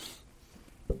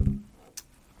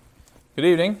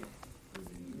Good evening.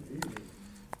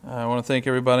 I want to thank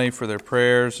everybody for their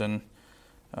prayers and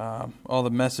all the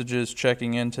messages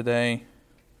checking in today.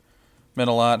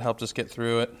 Meant a lot, helped us get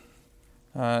through it.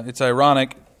 It's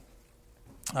ironic.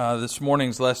 This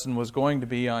morning's lesson was going to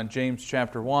be on James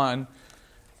chapter 1.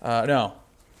 No.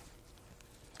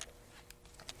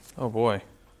 Oh boy.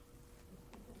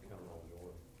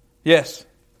 Yes.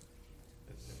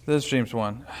 This is James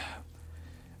 1.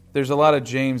 There's a lot of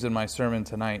James in my sermon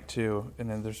tonight, too, and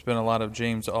then there's been a lot of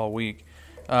James all week.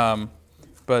 But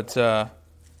count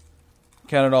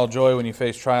it all joy when you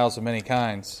face trials of many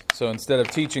kinds. So instead of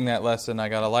teaching that lesson, I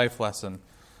got a life lesson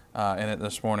in it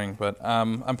this morning. But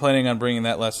I'm planning on bringing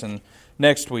that lesson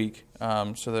next week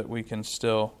so that we can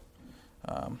still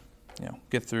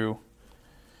get through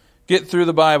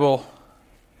the Bible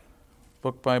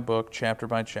book by book, chapter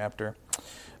by chapter.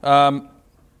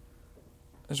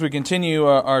 As we continue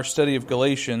our study of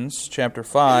Galatians chapter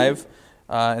 5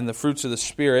 and the fruits of the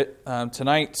Spirit,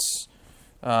 tonight's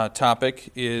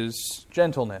topic is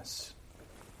gentleness.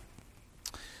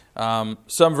 Some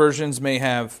versions may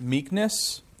have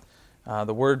meekness.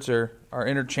 The words are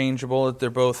interchangeable. They're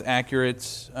both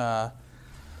accurate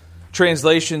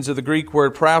translations of the Greek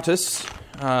word prautos.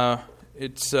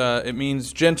 It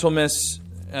means gentleness,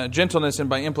 and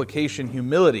by implication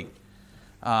humility.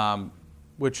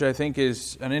 Which I think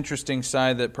is an interesting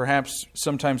side that perhaps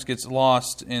sometimes gets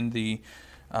lost in the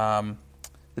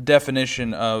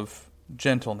definition of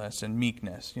gentleness and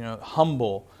meekness.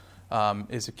 Humble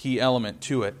is a key element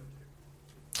to it.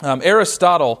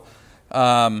 Aristotle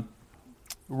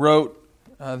wrote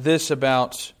this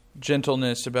about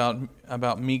gentleness,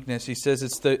 about meekness. He says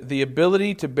it's the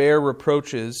ability to bear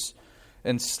reproaches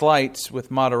and slights with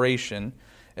moderation,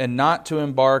 and not to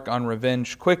embark on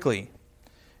revenge quickly,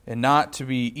 and not to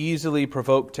be easily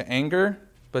provoked to anger,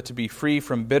 but to be free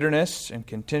from bitterness and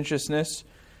contentiousness,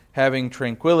 having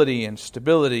tranquility and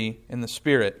stability in the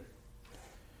spirit.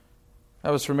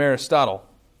 That was from Aristotle.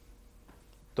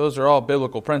 Those are all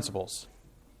biblical principles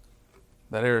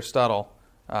that Aristotle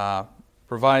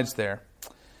provides there.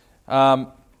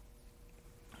 Another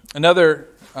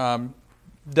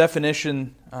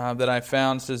definition that I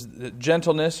found says that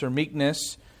gentleness or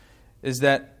meekness is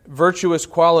that virtuous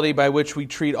quality by which we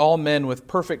treat all men with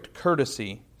perfect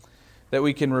courtesy, that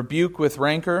we can rebuke with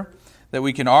rancor, that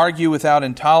we can argue without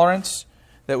intolerance,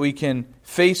 that we can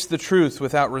face the truth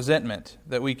without resentment,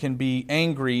 that we can be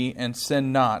angry and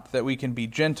sin not, that we can be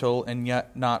gentle and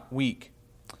yet not weak.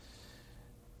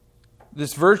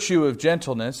 This virtue of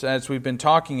gentleness, as we've been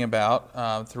talking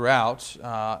about throughout,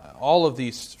 all of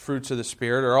these fruits of the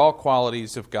Spirit are all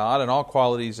qualities of God and all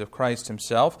qualities of Christ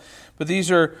Himself. But these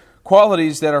are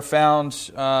qualities that are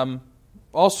found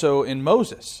also in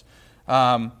Moses.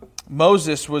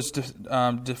 Moses was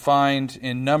defined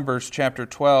in Numbers chapter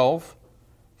 12,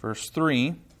 verse 3.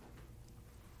 It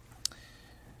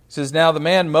says, "Now the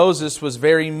man Moses was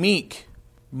very meek,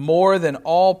 more than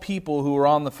all people who were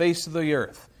on the face of the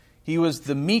earth." He was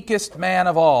the meekest man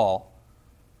of all.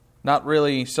 Not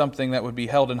really something that would be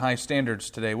held in high standards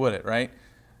today, would it, right?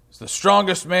 It's the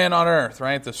strongest man on earth,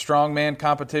 right? The strongman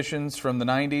competitions from the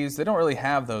 90s, they don't really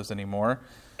have those anymore.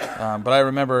 But I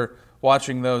remember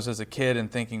watching those as a kid and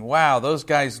thinking, wow, those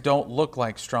guys don't look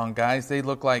like strong guys. They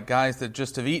look like guys that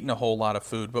just have eaten a whole lot of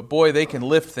food. But boy, they can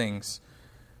lift things.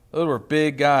 Those were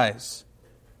big guys.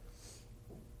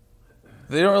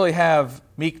 They don't really have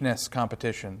meekness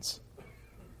competitions.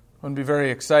 Wouldn't be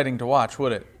very exciting to watch,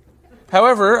 would it?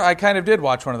 However, I kind of did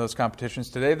watch one of those competitions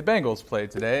today. The Bengals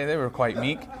played today. They were quite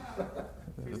meek.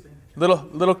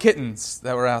 Little kittens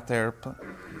that were out there.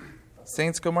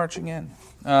 Saints go marching in.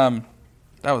 That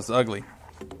was ugly.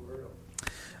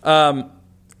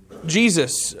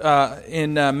 Jesus,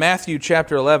 in Matthew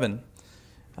chapter 11,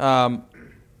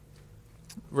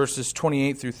 verses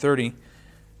 28 through 30,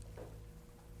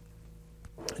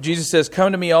 Jesus says,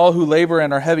 "Come to me, all who labor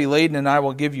and are heavy laden, and I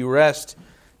will give you rest.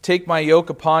 Take my yoke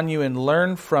upon you and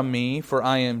learn from me, for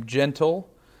I am gentle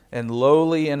and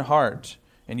lowly in heart,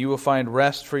 and you will find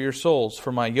rest for your souls.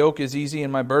 For my yoke is easy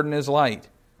and my burden is light."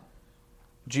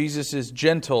 Jesus is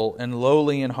gentle and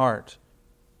lowly in heart.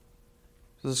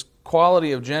 This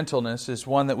quality of gentleness is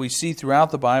one that we see throughout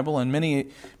the Bible and many,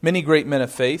 many great men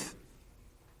of faith.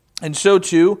 And so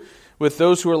too, with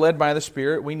those who are led by the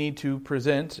Spirit, we need to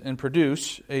present and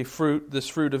produce this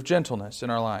fruit of gentleness in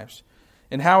our lives.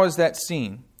 And how is that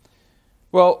seen?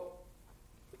 Well,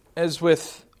 as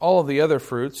with all of the other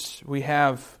fruits, we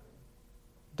have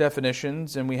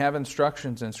definitions and we have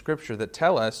instructions in Scripture that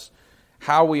tell us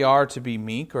how we are to be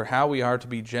meek or how we are to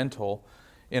be gentle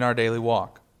in our daily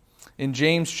walk. In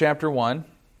James chapter 1,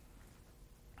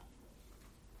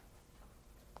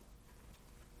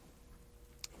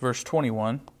 verse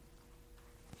 21.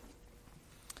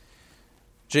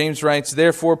 James writes,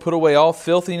 "Therefore put away all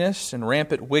filthiness and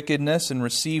rampant wickedness, and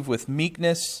receive with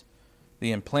meekness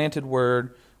the implanted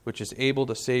word, which is able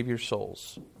to save your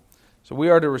souls." So we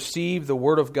are to receive the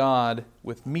Word of God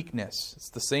with meekness. It's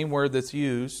the same word that's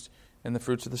used in the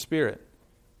fruits of the Spirit.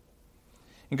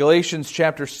 In Galatians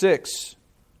chapter 6,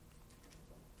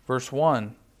 verse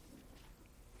 1,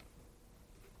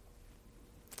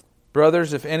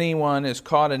 "Brothers, if anyone is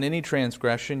caught in any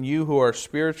transgression, you who are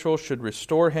spiritual should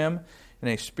restore him in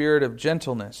a spirit of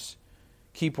gentleness.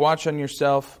 Keep watch on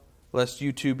yourself, lest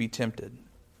you too be tempted."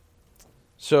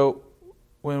 So,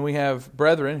 when we have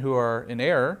brethren who are in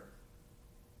error,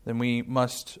 then we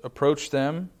must approach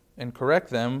them and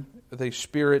correct them with a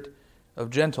spirit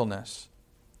of gentleness.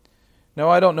 Now,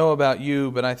 I don't know about you,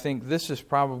 but I think this is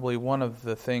probably one of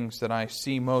the things that I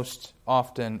see most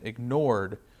often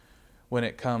ignored when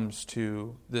it comes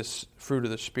to this fruit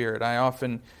of the Spirit. I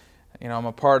often, I'm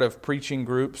a part of preaching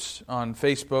groups on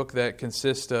Facebook that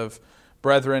consist of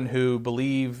brethren who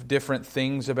believe different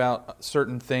things about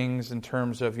certain things in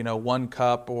terms of, one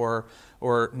cup or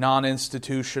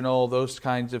non-institutional, those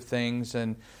kinds of things.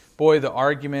 And boy, the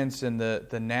arguments and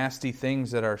the nasty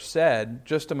things that are said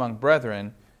just among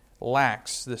brethren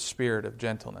lacks the spirit of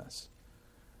gentleness.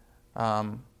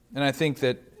 And I think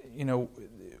that,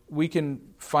 we can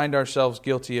find ourselves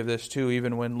guilty of this too,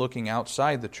 even when looking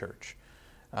outside the church.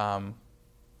 And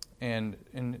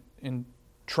in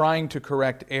trying to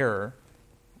correct error,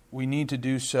 we need to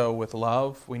do so with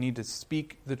love. We need to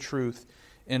speak the truth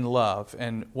in love.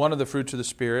 And one of the fruits of the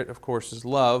Spirit, of course, is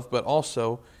love, but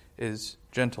also is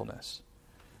gentleness.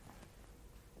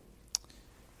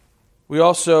 We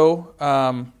also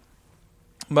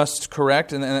must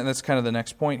correct, and that's kind of the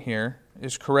next point here,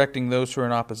 is correcting those who are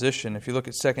in opposition. If you look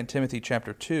at 2 Timothy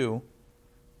chapter 2,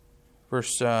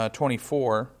 verse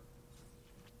 24,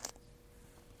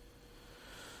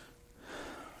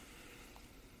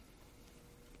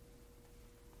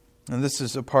 and this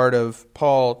is a part of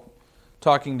Paul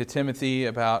talking to Timothy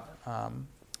about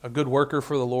a good worker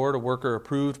for the Lord, a worker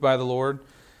approved by the Lord. It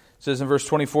says in verse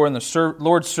 24, "And the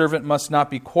Lord's servant must not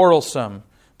be quarrelsome,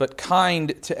 but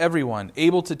kind to everyone,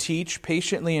 able to teach,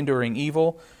 patiently enduring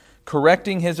evil,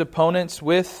 correcting his opponents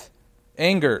with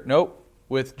anger." Nope,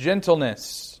 with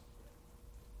gentleness.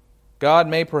 God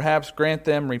may perhaps grant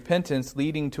them repentance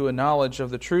leading to a knowledge of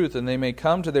the truth, and they may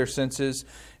come to their senses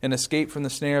and escape from the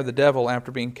snare of the devil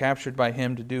after being captured by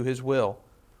him to do his will.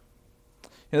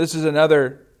 This is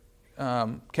another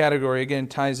category, again,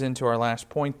 ties into our last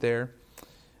point there.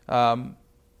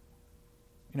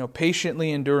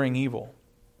 Patiently enduring evil.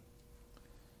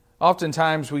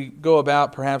 Oftentimes we go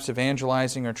about perhaps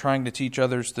evangelizing or trying to teach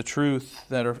others the truth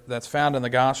that's found in the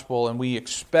gospel, and we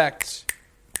expect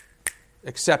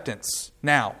acceptance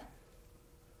now.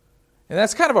 And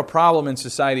that's kind of a problem in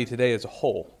society today as a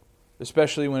whole,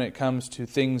 especially when it comes to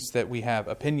things that we have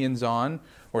opinions on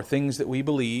or things that we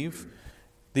believe.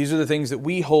 These are the things that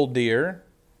we hold dear,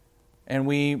 and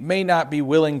we may not be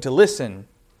willing to listen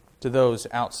to those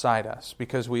outside us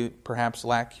because we perhaps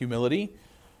lack humility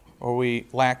or we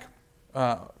lack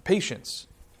patience.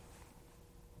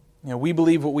 We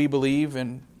believe what we believe,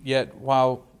 and yet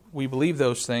while we believe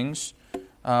those things,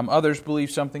 others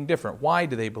believe something different. Why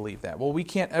do they believe that? Well, we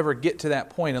can't ever get to that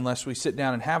point unless we sit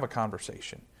down and have a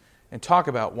conversation and talk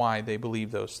about why they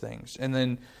believe those things. And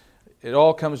then it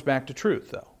all comes back to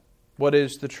truth, though. What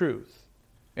is the truth?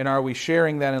 And are we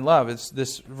sharing that in love? It's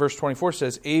this verse 24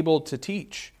 says, able to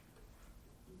teach,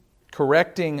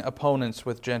 correcting opponents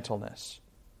with gentleness.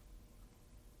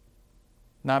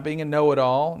 Not being a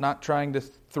know-it-all, not trying to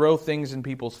throw things in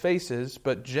people's faces,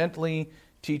 but gently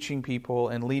teaching people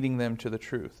and leading them to the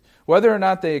truth. Whether or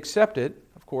not they accept it,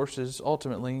 of course, is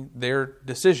ultimately their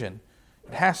decision.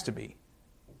 It has to be.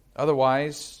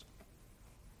 Otherwise,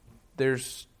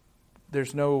 there's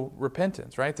no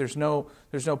repentance, right? There's no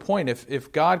point.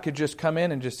 If God could just come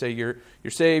in and just say, you're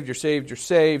saved, you're saved, you're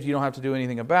saved, you don't have to do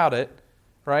anything about it,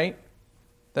 right?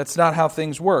 That's not how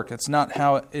things work. That's not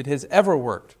how it has ever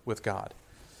worked with God.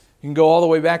 You can go all the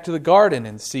way back to the garden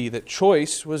and see that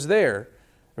choice was there.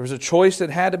 There was a choice that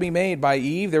had to be made by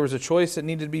Eve. There was a choice that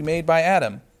needed to be made by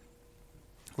Adam.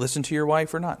 Listen to your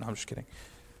wife or not. No, I'm just kidding.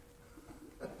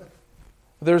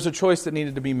 There was a choice that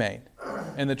needed to be made.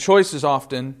 And the choice is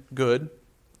often good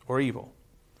or evil,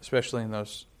 especially in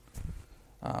those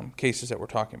cases that we're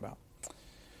talking about.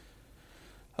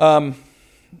 And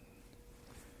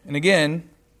again,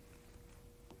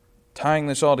 tying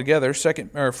this all together,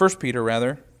 1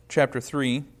 Peter, chapter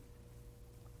 3,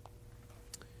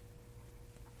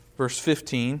 verse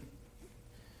 15.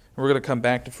 We're going to come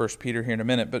back to 1 Peter here in a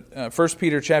minute. But 1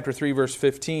 Peter chapter 3, verse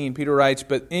 15, Peter writes,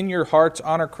 "But in your hearts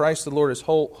honor Christ the Lord as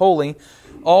holy,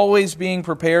 always being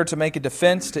prepared to make a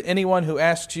defense to anyone who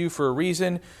asks you for a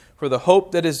reason for the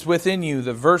hope that is within you."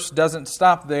 The verse doesn't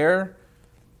stop there.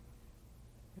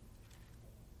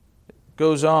 It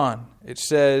goes on. It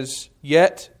says,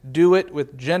 "Yet do it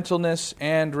with gentleness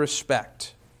and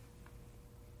respect."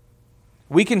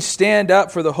 We can stand up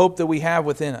for the hope that we have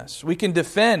within us. We can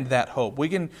defend that hope. We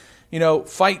can,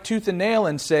 fight tooth and nail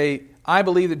and say, "I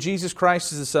believe that Jesus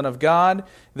Christ is the Son of God,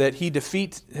 that He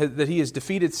has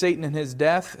defeated Satan in His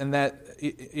death, and that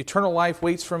eternal life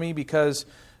waits for me because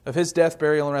of His death,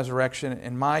 burial, and resurrection,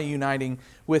 and my uniting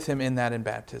with Him in that in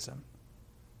baptism,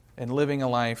 and living a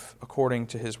life according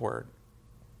to His Word."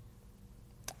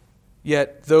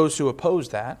 Yet those who oppose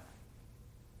that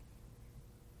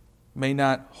may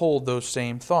not hold those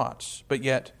same thoughts, but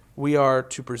yet we are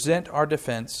to present our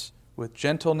defense with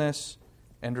gentleness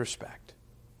and respect.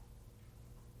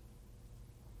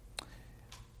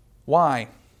 Why?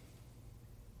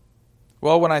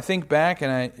 Well, when I think back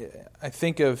and I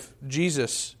think of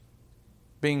Jesus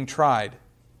being tried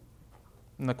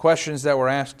and the questions that were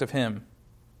asked of Him,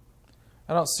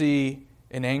 I don't see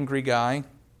an angry guy,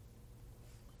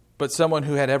 but someone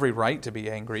who had every right to be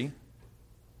angry.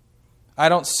 I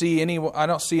don't see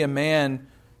a man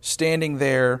standing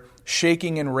there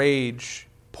shaking in rage,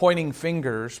 pointing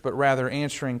fingers, but rather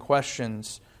answering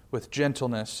questions with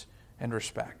gentleness and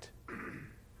respect.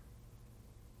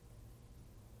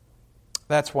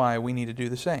 That's why we need to do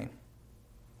the same.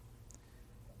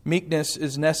 Meekness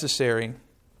is necessary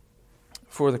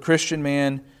for the Christian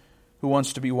man who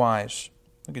wants to be wise.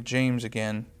 Look at James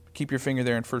again. Keep your finger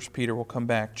there in 1 Peter. We'll come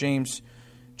back. James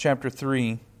chapter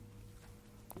 3.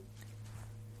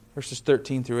 Verses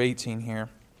 13 through 18 here,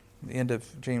 the end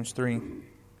of James 3.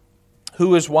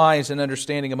 "Who is wise and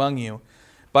understanding among you?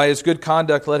 By his good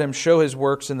conduct let him show his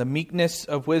works in the meekness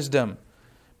of wisdom.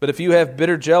 But if you have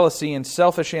bitter jealousy and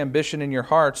selfish ambition in your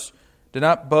hearts, do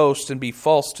not boast and be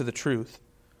false to the truth.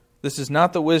 This is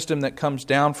not the wisdom that comes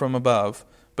down from above,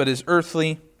 but is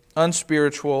earthly,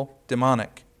 unspiritual,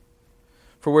 demonic.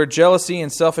 For where jealousy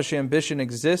and selfish ambition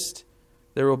exist,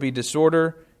 there will be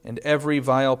disorder and every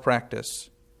vile practice.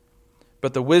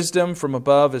 But the wisdom from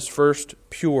above is first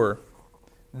pure,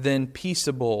 then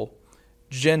peaceable,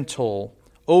 gentle,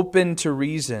 open to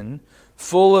reason,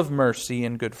 full of mercy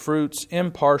and good fruits,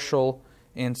 impartial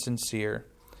and sincere.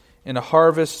 And a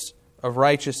harvest of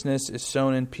righteousness is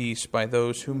sown in peace by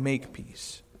those who make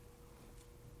peace."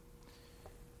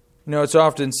 It's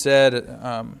often said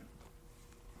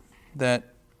that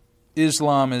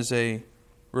Islam is a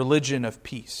religion of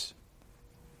peace.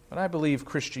 But I believe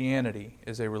Christianity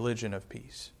is a religion of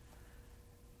peace.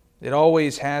 It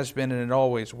always has been and it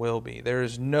always will be. There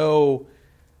is nothing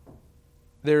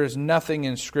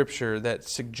in Scripture that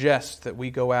suggests that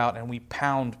we go out and we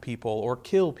pound people or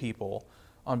kill people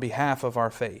on behalf of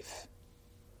our faith.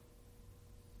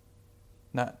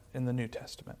 Not in the New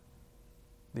Testament.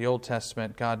 The Old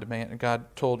Testament,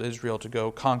 God told Israel to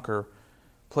go conquer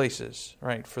places,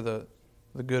 right, for the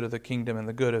good of the kingdom and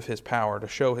the good of His power, to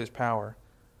show His power.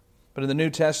 But in the New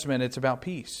Testament, it's about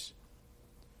peace.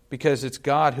 Because it's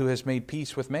God who has made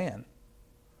peace with man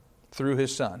through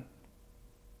His Son.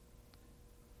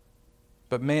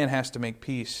 But man has to make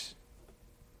peace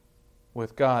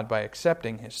with God by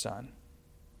accepting His Son.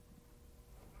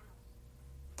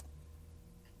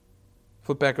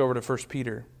 Flip back over to 1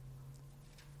 Peter.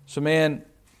 So a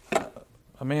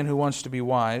man who wants to be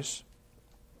wise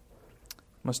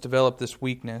must develop this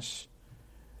weakness.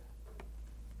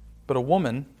 But a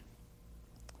woman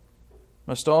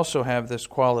must also have this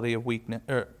quality of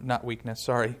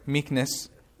meekness.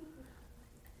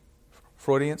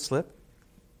 Freudian slip.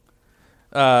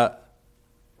 1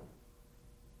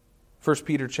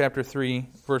 Peter chapter 3,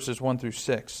 verses 1 through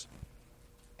 6.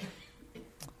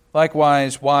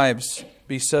 "Likewise, wives,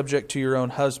 be subject to your own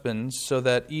husbands, so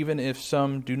that even if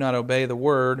some do not obey the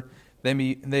word, they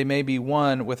may be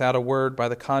won without a word by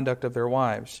the conduct of their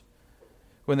wives,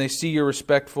 when they see your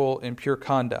respectful and pure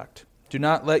conduct. Do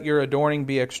not let your adorning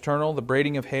be external, the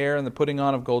braiding of hair and the putting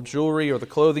on of gold jewelry or the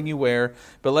clothing you wear,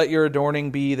 but let your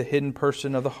adorning be the hidden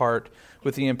person of the heart,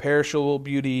 with the imperishable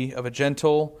beauty of a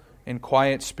gentle and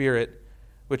quiet spirit,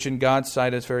 which in God's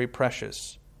sight is very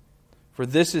precious. For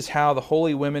this is how the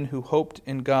holy women who hoped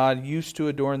in God used to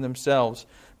adorn themselves,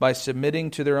 by submitting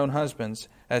to their own husbands,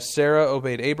 as Sarah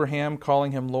obeyed Abraham,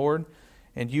 calling him Lord,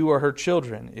 and you are her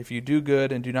children, if you do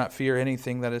good and do not fear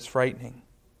anything that is frightening."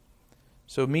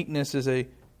 So meekness is a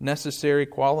necessary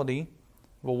quality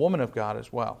of a woman of God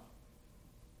as well.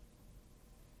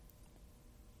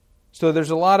 So there's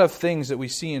a lot of things that we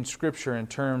see in Scripture in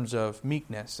terms of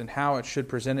meekness and how it should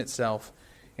present itself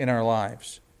in our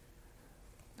lives.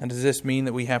 And does this mean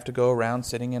that we have to go around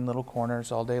sitting in little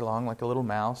corners all day long like a little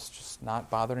mouse, just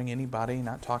not bothering anybody,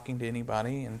 not talking to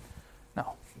anybody? And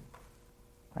no.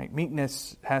 Right?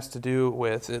 Meekness has to do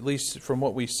with, at least from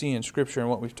what we see in Scripture and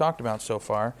what we've talked about so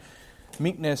far,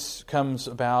 meekness comes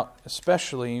about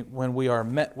especially when we are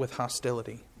met with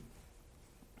hostility.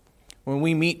 When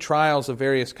we meet trials of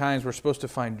various kinds, we're supposed to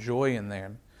find joy in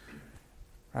them.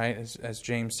 Right? As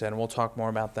James said, and we'll talk more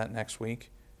about that next week.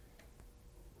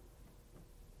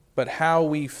 But how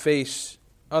we face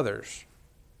others,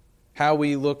 how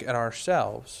we look at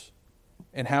ourselves,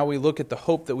 and how we look at the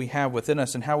hope that we have within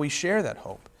us and how we share that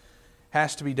hope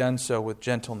has to be done so with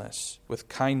gentleness, with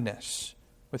kindness,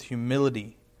 with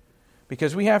humility.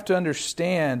 Because we have to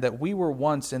understand that we were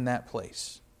once in that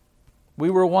place. We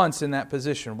were once in that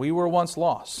position. We were once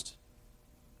lost.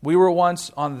 We were once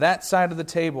on that side of the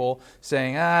table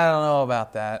saying, I don't know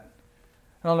about that.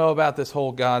 I don't know about this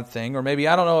whole God thing, or maybe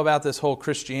I don't know about this whole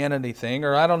Christianity thing,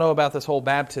 or I don't know about this whole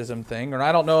baptism thing, or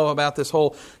I don't know about this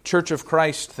whole Church of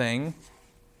Christ thing.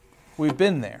 We've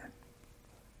been there.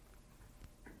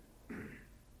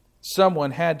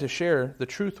 Someone had to share the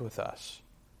truth with us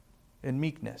in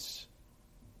meekness,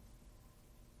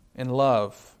 in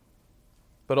love,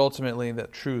 but ultimately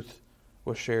that truth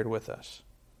was shared with us.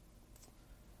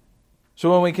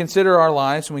 So when we consider our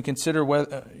lives, when we consider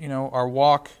our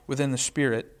walk within the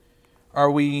Spirit,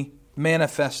 are we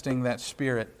manifesting that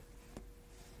spirit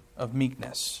of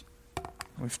meekness?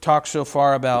 We've talked so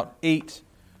far about 8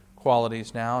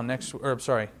 qualities now.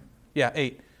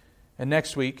 8. And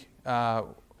next week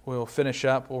we'll finish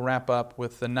up. We'll wrap up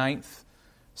with the 9th,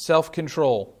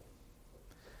 self-control.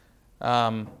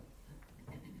 And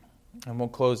we'll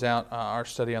close out our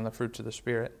study on the fruits of the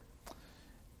Spirit.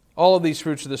 All of these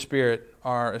fruits of the Spirit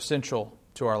are essential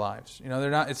to our lives.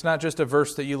 They're not. It's not just a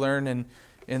verse that you learn in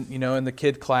the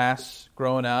kid class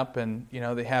growing up, and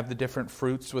they have the different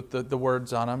fruits with the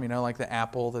words on them. Like the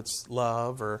apple that's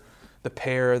love, or the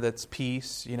pear that's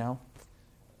peace.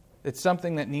 It's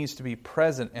something that needs to be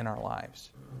present in our lives.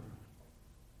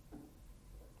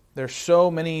 There's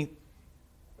so many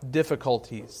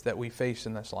difficulties that we face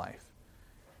in this life.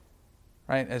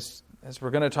 Right, as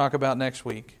we're going to talk about next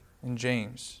week in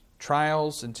James,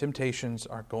 trials and temptations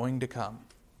are going to come.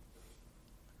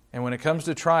 And when it comes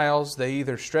to trials, they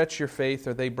either stretch your faith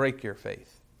or they break your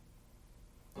faith.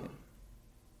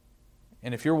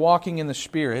 And if you're walking in the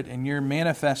Spirit and you're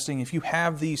manifesting, if you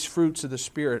have these fruits of the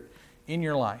Spirit in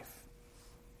your life,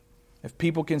 if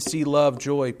people can see love,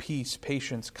 joy, peace,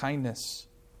 patience, kindness,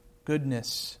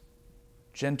 goodness,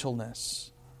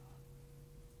 gentleness,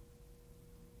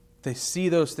 they see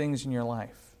those things in your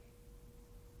life,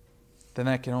 then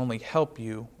that can only help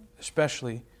you,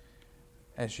 especially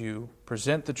as you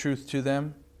present the truth to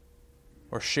them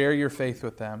or share your faith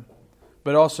with them,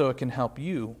 but also it can help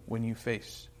you when you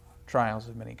face trials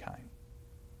of many kind.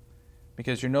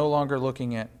 Because you're no longer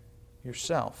looking at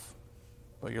yourself,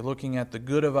 but you're looking at the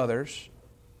good of others,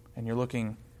 and you're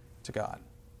looking to God.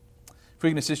 If we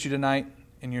can assist you tonight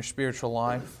in your spiritual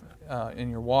life,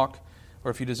 in your walk, or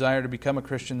if you desire to become a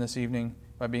Christian this evening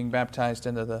by being baptized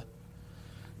into the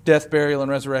death, burial,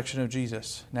 and resurrection of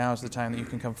Jesus, now is the time that you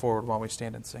can come forward while we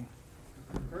stand and sing.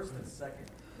 First and second.